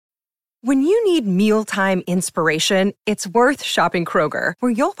When you need mealtime inspiration, it's worth shopping Kroger,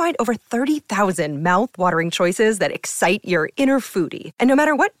 where you'll find over 30,000 mouth-watering choices that excite your inner foodie. And no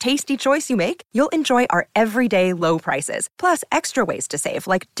matter what tasty choice you make, you'll enjoy our everyday low prices, plus extra ways to save,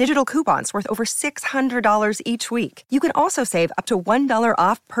 like digital coupons worth over $600 each week. You can also save up to $1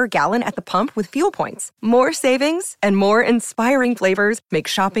 off per gallon at the pump with fuel points. More savings and more inspiring flavors make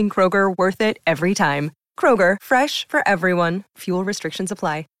shopping Kroger worth it every time. Kroger, fresh for everyone. Fuel restrictions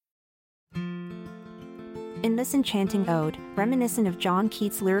apply. In this enchanting ode, reminiscent of John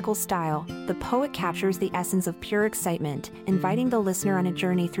Keats' lyrical style, the poet captures the essence of pure excitement, inviting the listener on a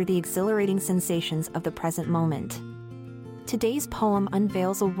journey through the exhilarating sensations of the present moment. Today's poem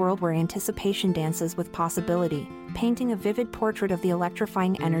unveils a world where anticipation dances with possibility, painting a vivid portrait of the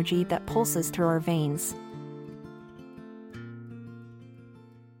electrifying energy that pulses through our veins.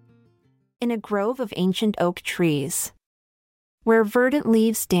 In a grove of ancient oak trees, where verdant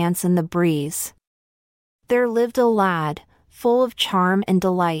leaves dance in the breeze, there lived a lad, full of charm and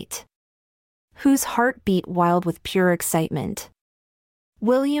delight, whose heart beat wild with pure excitement.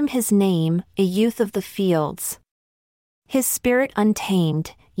 William his name, a youth of the fields. His spirit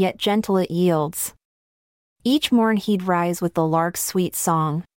untamed, yet gentle it yields. Each morn he'd rise with the lark's sweet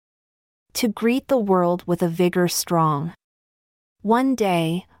song, to greet the world with a vigor strong. One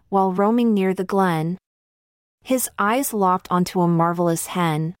day, while roaming near the glen, his eyes locked onto a marvelous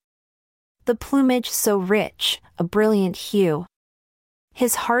hen. The plumage so rich, a brilliant hue.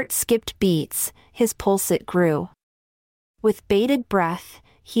 His heart skipped beats, his pulse it grew. With bated breath,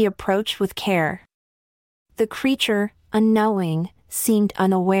 he approached with care. The creature, unknowing, seemed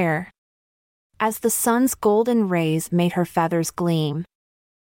unaware, as the sun's golden rays made her feathers gleam.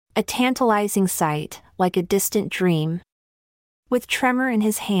 A tantalizing sight, like a distant dream. With tremor in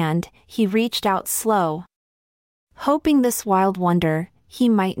his hand, he reached out slow, hoping this wild wonder he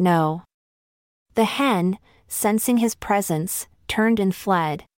might know. The hen, sensing his presence, turned and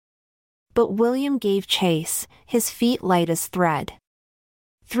fled. But William gave chase, his feet light as thread.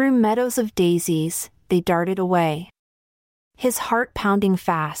 Through meadows of daisies, they darted away. His heart pounding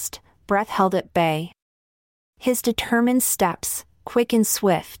fast, breath held at bay. His determined steps, quick and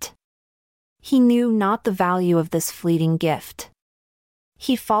swift. He knew not the value of this fleeting gift.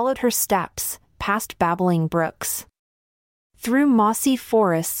 He followed her steps, past babbling brooks, through mossy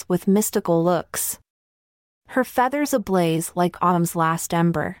forests with mystical looks, her feathers ablaze like autumn's last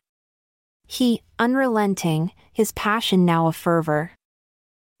ember. He, unrelenting, his passion now a fervor.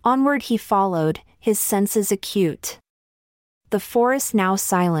 Onward he followed, his senses acute. The forest now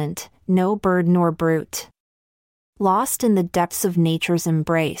silent, no bird nor brute, lost in the depths of nature's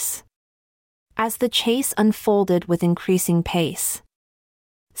embrace. As the chase unfolded with increasing pace,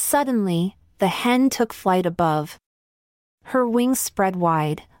 suddenly, the hen took flight above. Her wings spread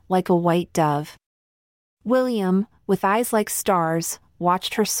wide, like a white dove. William, with eyes like stars,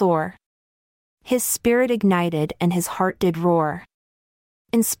 watched her soar. His spirit ignited and his heart did roar.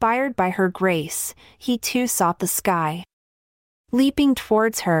 Inspired by her grace, he too sought the sky. Leaping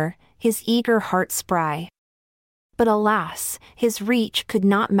towards her, his eager heart spry. But alas, his reach could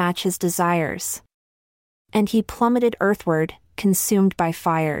not match his desires. And he plummeted earthward, consumed by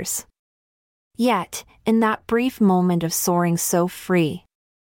fires. Yet, in that brief moment of soaring so free,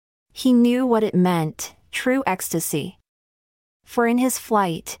 he knew what it meant, true ecstasy. For in his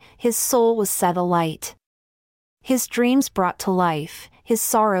flight, his soul was set alight. His dreams brought to life, his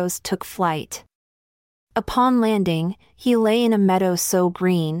sorrows took flight. Upon landing, he lay in a meadow so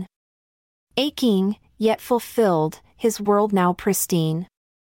green. Aching, yet fulfilled, his world now pristine.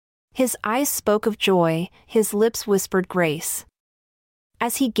 His eyes spoke of joy, his lips whispered grace.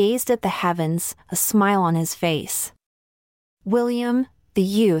 As he gazed at the heavens, a smile on his face. William, the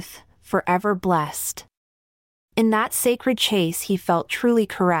youth, forever blessed. In that sacred chase he felt truly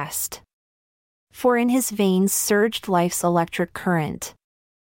caressed. For in his veins surged life's electric current.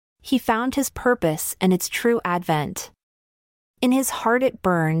 He found his purpose and its true advent. In his heart it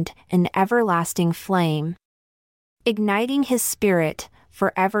burned, an everlasting flame, igniting his spirit,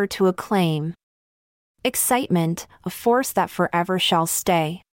 forever to acclaim. Excitement, a force that forever shall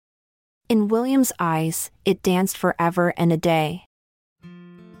stay. In William's eyes, it danced forever and a day.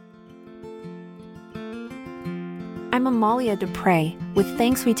 I'm Amalia Dupre, with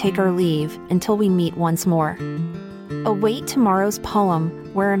thanks we take our leave, until we meet once more. Await tomorrow's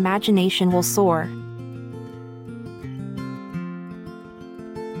poem, where imagination will soar.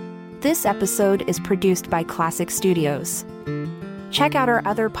 This episode is produced by Classic Studios. Check out our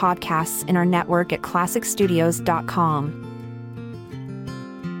other podcasts in our network at classicstudios.com.